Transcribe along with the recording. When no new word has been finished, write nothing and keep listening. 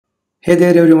Hey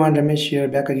there everyone, Ramesh here,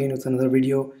 back again with another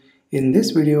video. In this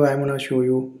video, I'm going to show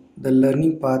you the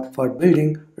learning path for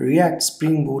building React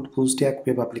Spring Boot full stack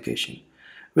web application.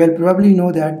 Well, probably you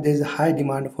know that there's a high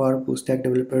demand for full stack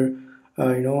developer,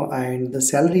 and the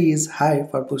salary is high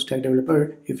for full stack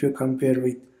developer if you compare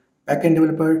with backend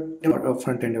developer or a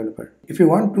front-end developer. If you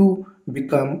want to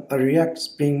become a React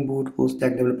Spring Boot full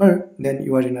stack developer, then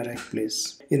you are in the right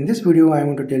place. In this video, I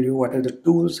want to tell you what are the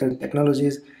tools and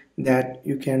technologies that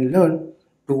you can learn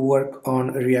to work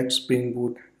on React Spring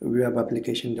Boot web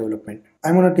application development.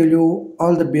 I'm going to tell you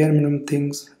all the bare minimum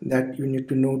things that you need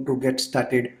to know to get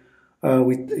started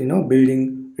with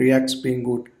building React Spring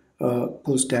Boot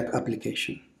full stack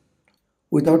application.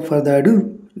 Without further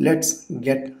ado, let's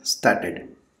get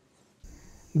started.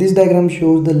 This diagram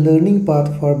shows the learning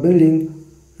path for building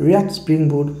React Spring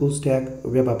Boot full stack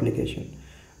web application.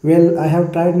 Well, I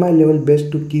have tried my level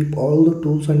best to keep all the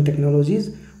tools and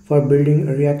technologies for building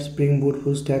a React Spring Boot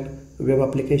full stack web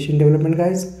application development,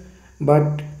 guys,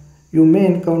 but you may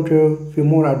encounter a few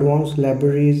more advanced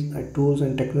libraries, tools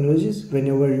and technologies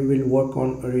whenever you will work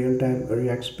on a real-time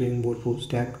React Spring Boot full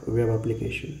stack web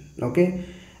application. Okay,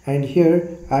 and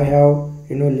here I have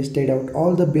listed out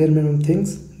all the bare minimum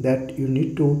things that you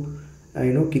need to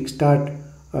kickstart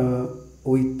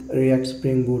with React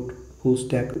Spring Boot full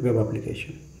stack web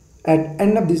application. At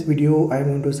end of this video, I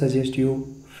want to suggest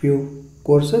you few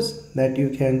courses that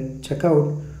you can check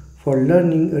out for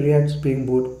learning React Spring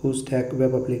Boot full stack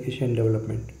web application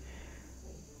development.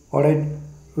 Alright,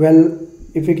 well,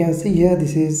 if you can see here,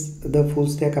 this is the full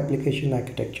stack application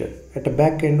architecture. At the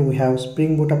back end we have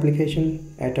Spring Boot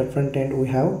application, at the front end we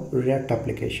have React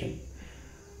application.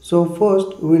 So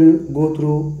first we'll go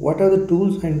through what are the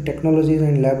tools and technologies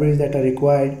and libraries that are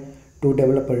required to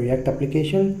develop a React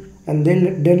application, and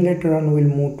then later on we'll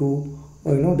move to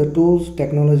the tools,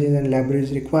 technologies and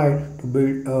libraries required to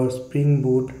build a Spring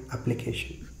Boot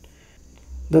application.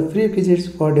 The prerequisites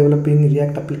for developing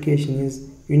React application is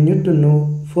you need to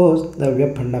know first the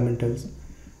web fundamentals.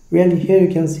 Well, here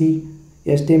you can see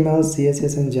HTML,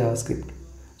 CSS and JavaScript.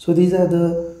 So these are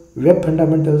the web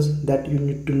fundamentals that you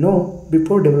need to know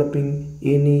before developing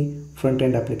any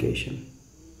front-end application.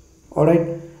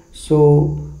 Alright,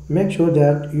 so make sure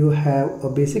that you have a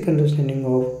basic understanding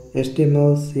of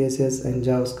HTML, CSS and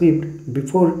JavaScript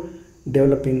before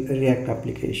developing a React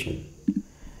application.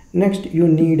 Next, you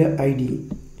need an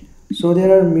IDE. So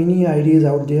there are many IDEs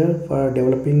out there for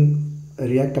developing a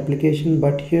React application,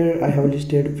 but here I have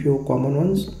listed a few common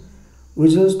ones.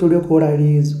 Visual Studio Code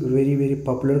IDE is very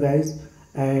popular, guys,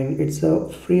 and it's a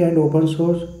free and open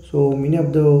source, so many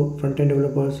of the front-end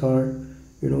developers are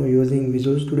using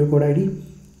Visual Studio Code IDE.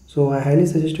 So I highly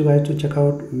suggest you guys to check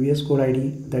out VS Code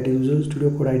IDE, that is Visual Studio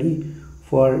Code IDE,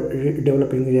 for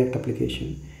developing React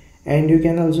application. And you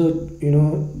can also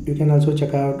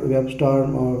check out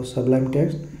WebStorm or Sublime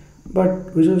Text.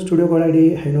 But Visual Studio Code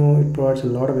IDE, I know it provides a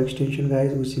lot of extension,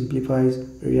 guys, which simplifies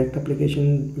React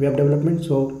application web development.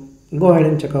 So go ahead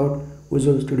and check out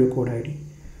Visual Studio Code IDE.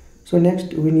 So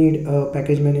next we need a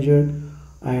package manager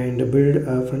and build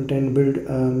front-end build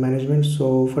management.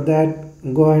 So for that,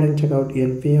 go ahead and check out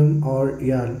npm or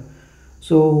yarn.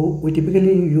 So we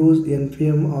typically use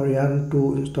npm or yarn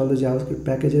to install the JavaScript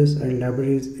packages and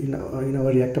libraries in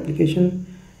our React application.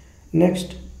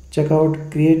 Next, check out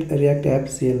create a React app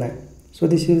CLI. So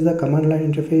this is the command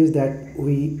line interface that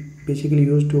we basically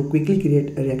use to quickly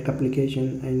create a React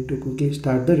application and to quickly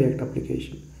start the React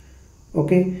application.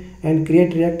 Okay, and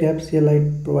create React app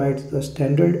CLI provides the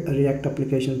standard React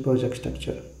application project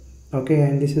structure. Okay,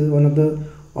 and this is one of the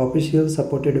official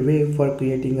supported way for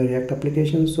creating a React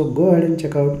application. So go ahead and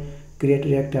check out create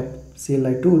React app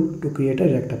CLI tool to create a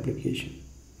React application.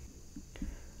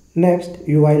 Next,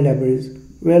 UI libraries.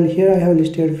 Well, here I have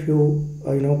listed a few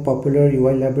popular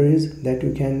UI libraries that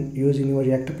you can use in your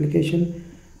React application: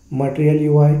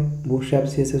 Material UI, Bootstrap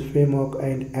CSS framework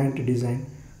and Ant Design.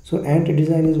 So Ant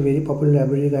Design is a very popular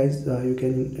library, guys.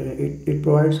 It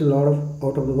provides a lot of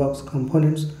out-of-the-box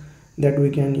components that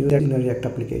we can use in a React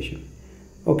application.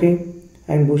 Okay,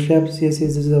 and Bootstrap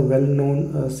CSS is a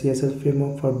well-known CSS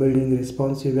framework for building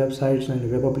responsive websites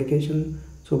and web applications.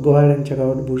 So go ahead and check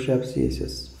out Bootstrap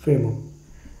CSS framework.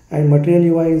 And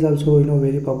Material UI is also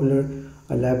very popular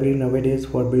library nowadays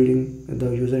for building the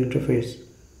user interface.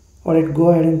 Alright, go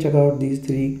ahead and check out these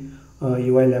three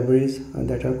UI libraries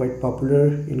that are quite popular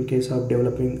in case of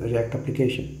developing a React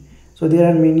application. So there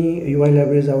are many UI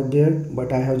libraries out there,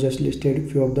 but I have just listed a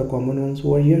few of the common ones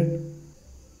over here.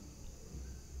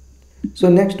 So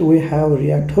next we have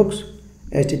React hooks,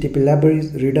 HTTP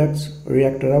libraries, Redux,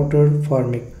 React router,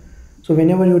 Formic. So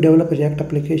whenever you develop a React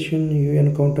application, you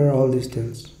encounter all these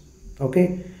things.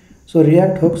 Okay, So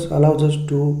React hooks allows us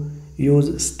to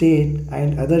use state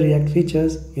and other React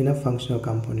features in a functional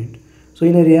component. So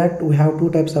in a React we have two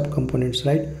types of components,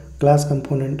 right? Class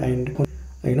component and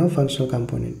functional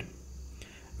component.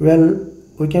 Well,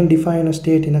 we can define a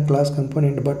state in a class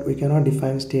component, but we cannot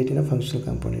define state in a functional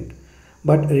component.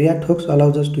 But React hooks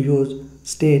allows us to use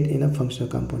state in a functional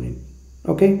component.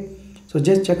 Okay, so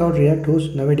just check out React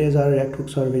hooks. Nowadays our React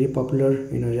hooks are very popular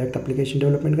in React application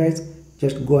development, guys.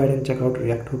 Just go ahead and check out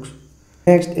React hooks.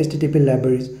 Next, HTTP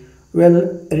libraries.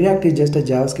 Well, React is just a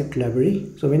JavaScript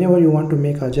library. So whenever you want to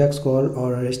make a AJAX call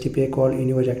or a HTTP call in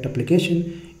your React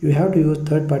application, you have to use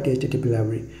third-party HTTP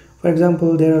library. For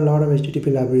example, there are a lot of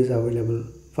HTTP libraries available.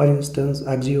 For instance,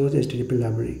 Axios HTTP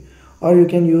library. Or you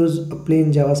can use a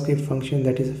plain JavaScript function,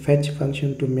 that is a fetch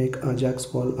function, to make a AJAX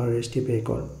call or HTTP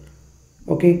call.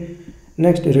 Okay.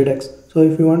 Next, Redux. So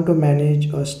if you want to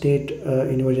manage a state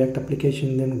in your React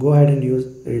application, then go ahead and use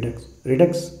Redux.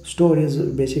 Redux store is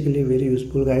basically very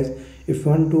useful, guys. If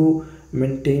you want to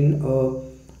maintain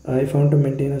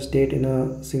a state in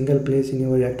a single place in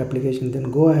your React application,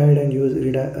 then go ahead and use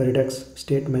Redux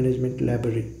state management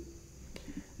library.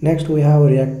 Next, we have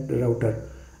React router.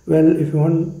 Well, if you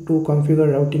want to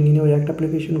configure routing in your React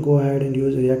application, go ahead and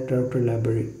use React router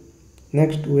library.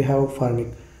 Next, we have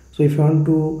Farming. So if you want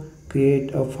to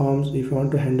create a forms, if you want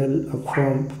to handle a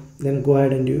form, then go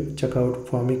ahead and check out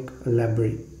Farming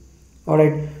library.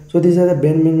 Alright, so these are the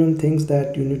bare minimum things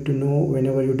that you need to know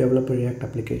whenever you develop a React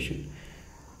application.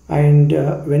 And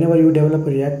whenever you develop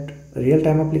a React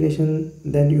real-time application,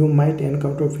 then you might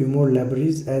encounter a few more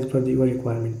libraries as per your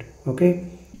requirement. Okay,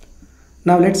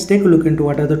 now let's take a look into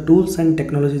what are the tools and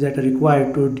technologies that are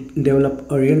required to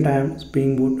develop a real-time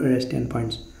Spring Boot REST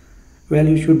endpoints. Well,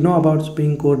 you should know about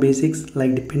Spring core basics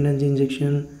like dependency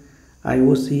injection,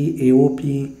 IOC,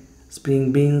 AOP,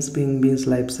 Spring Beans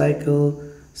lifecycle,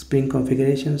 Spring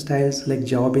configuration styles like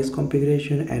Java-based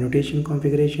configuration, annotation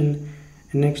configuration.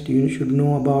 And next, you should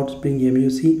know about Spring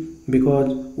MUC,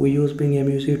 because we use Spring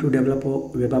MUC to develop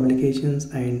web applications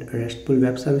and RESTful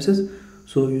web services.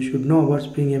 So you should know about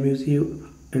Spring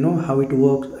MUC, how it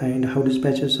works and how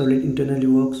dispatcher servlet internally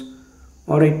works.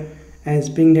 Alright, and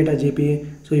Spring Data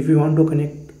JPA. So if you want to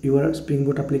connect your Spring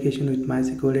Boot application with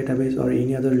MySQL database or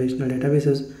any other relational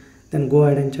databases, then go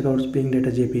ahead and check out Spring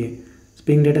Data JPA.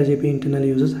 Spring Data JPA internally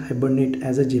uses Hibernate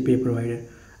as a JPA provider,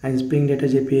 and Spring Data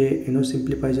JPA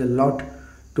simplifies a lot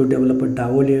to develop a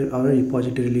DAO layer or a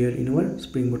repository layer in our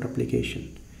Spring Boot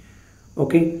application.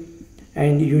 Okay,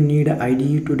 and you need an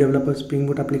IDE to develop a Spring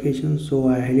Boot application, so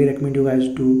I highly recommend you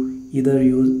guys to either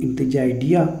use IntelliJ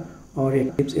IDEA or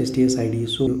Eclipse STS IDE.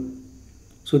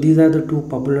 So these are the two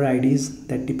popular IDEs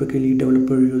that typically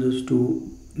developer uses to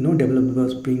develop a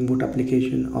Spring Boot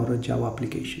application or a Java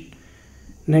application.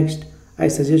 Next, I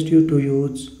suggest you to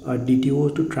use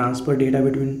DTOs to transfer data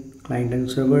between client and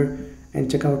server,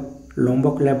 and check out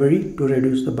Lombok library to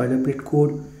reduce the boilerplate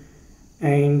code.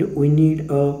 And we need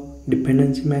a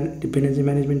dependency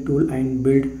management tool and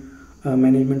build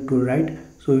management tool, right?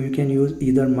 So you can use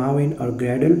either Maven or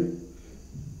Gradle.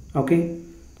 Okay,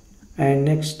 and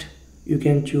next you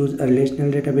can choose a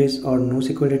relational database or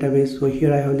NoSQL database. So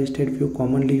here I have listed few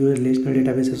commonly used relational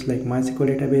databases like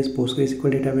MySQL database,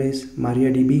 PostgreSQL database,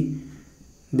 MariaDB.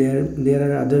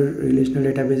 There are other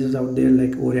relational databases out there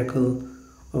like Oracle,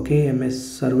 okay,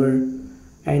 MS Server,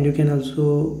 and you can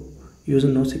also use a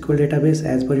NoSQL database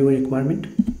as per your requirement.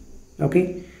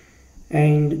 Okay,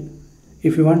 and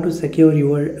if you want to secure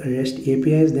your REST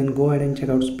APIs, then go ahead and check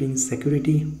out Spring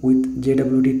Security with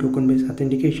JWT token based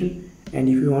authentication. And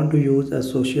if you want to use a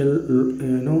social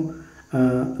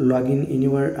login in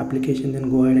your application, then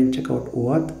go ahead and check out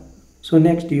OAuth. So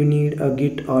next you need a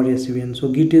Git or SVN. So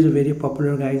Git is very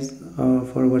popular, guys,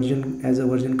 for as a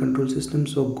version control system.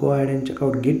 So go ahead and check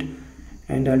out Git,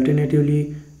 and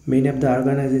alternatively many of the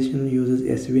organization uses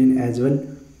SVN as well.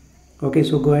 Okay,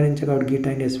 so go ahead and check out Git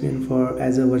and SVN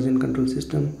as a version control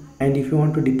system. And if you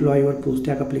want to deploy your full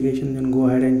stack application, then go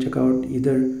ahead and check out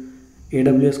either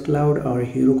AWS Cloud or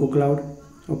Heroku Cloud.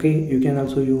 Okay, you can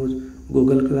also use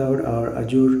Google Cloud or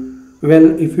Azure.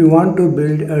 Well, if you want to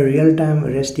build a real-time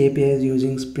REST APIs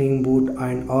using Spring Boot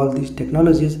and all these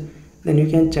technologies, then you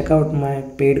can check out my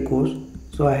paid course.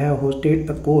 So I have hosted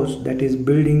a course that is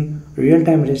building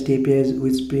real-time REST APIs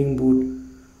with Spring Boot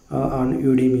on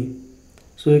Udemy.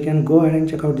 So you can go ahead and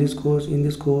check out this course. In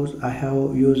this course, I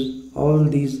have used all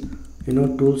these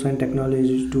tools and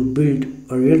technologies to build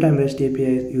a real-time REST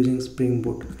API using Spring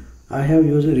Boot. I have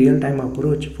used a real-time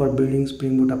approach for building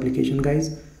Spring Boot application,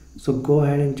 guys. So go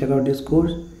ahead and check out this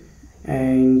course.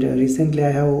 And recently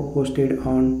I have hosted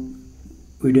on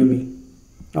Udemy.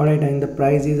 Alright, and the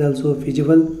price is also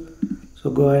feasible. So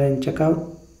go ahead and check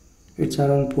out. It's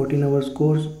around 14 hours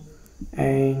course.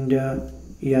 And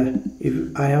yeah,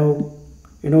 if I have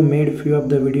made few of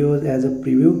the videos as a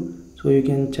preview, so you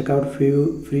can check out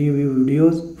few free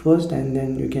videos first and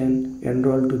then you can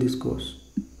enroll to this course.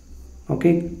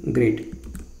 Okay, great.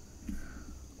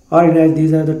 Alright guys,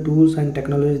 these are the tools and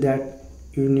technologies that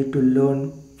you need to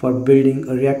learn for building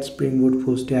a React Spring Boot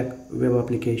full stack web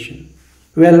application.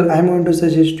 Well, I'm going to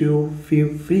suggest you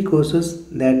few free courses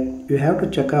that you have to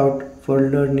check out for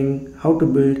learning how to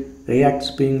build React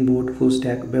Spring Boot full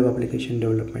stack web application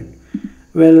development.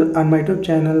 Well, on my YouTube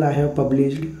channel I have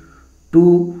published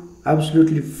 2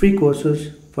 absolutely free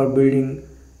courses for building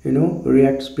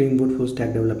React Spring Boot full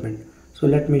stack development. So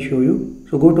let me show you.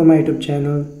 So go to my YouTube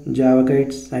channel Java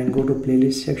Guides and go to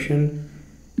playlist section.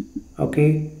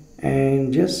 Okay,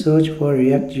 and just search for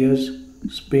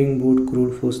React.js Spring Boot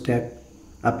CRUD full stack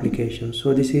application.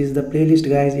 So this is the playlist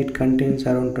guys. It contains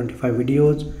around 25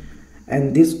 videos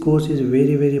and this course is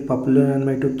very popular on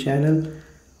my YouTube channel.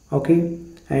 Okay,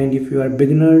 and if you are a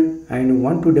beginner and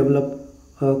want to develop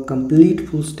a complete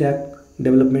full stack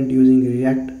development using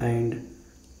React and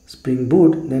Spring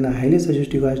Boot, then I highly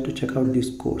suggest you guys to check out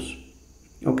this course.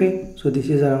 Okay, so this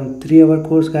is around 3-hour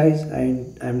course guys,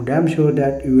 and I'm damn sure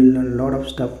that you will learn a lot of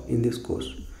stuff in this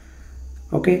course.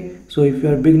 Okay, so if you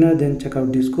are a beginner, then check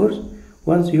out this course.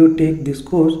 Once you take this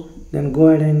course, then go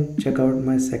ahead and check out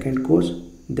my second course,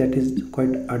 that is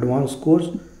quite advanced course.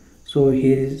 So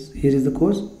here is the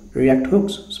course, React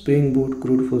Hooks Spring Boot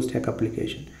CRUD full stack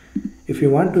application. If you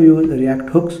want to use React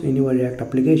hooks in your React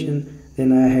application,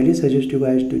 then I highly suggest you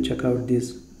guys to check out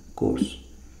this course.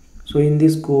 So in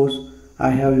this course I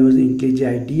have used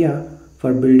IntelliJ IDEA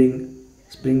for building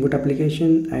Spring Boot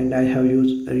application, and I have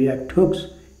used React hooks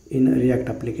in React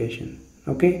application.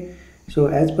 Okay, so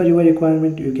as per your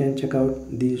requirement you can check out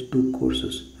these 2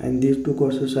 courses, and these 2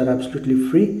 courses are absolutely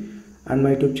free on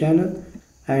my YouTube channel,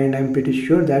 and I'm pretty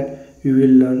sure that you will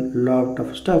learn a lot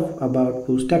of stuff about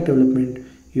full stack development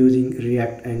using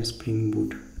React and Spring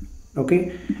Boot.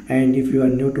 Okay, and if you are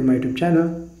new to my YouTube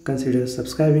channel, consider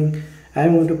subscribing. I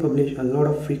am going to publish a lot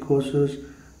of free courses,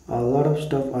 a lot of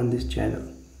stuff on this channel.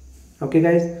 Okay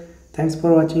guys, thanks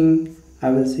for watching. I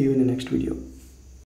will see you in the next video.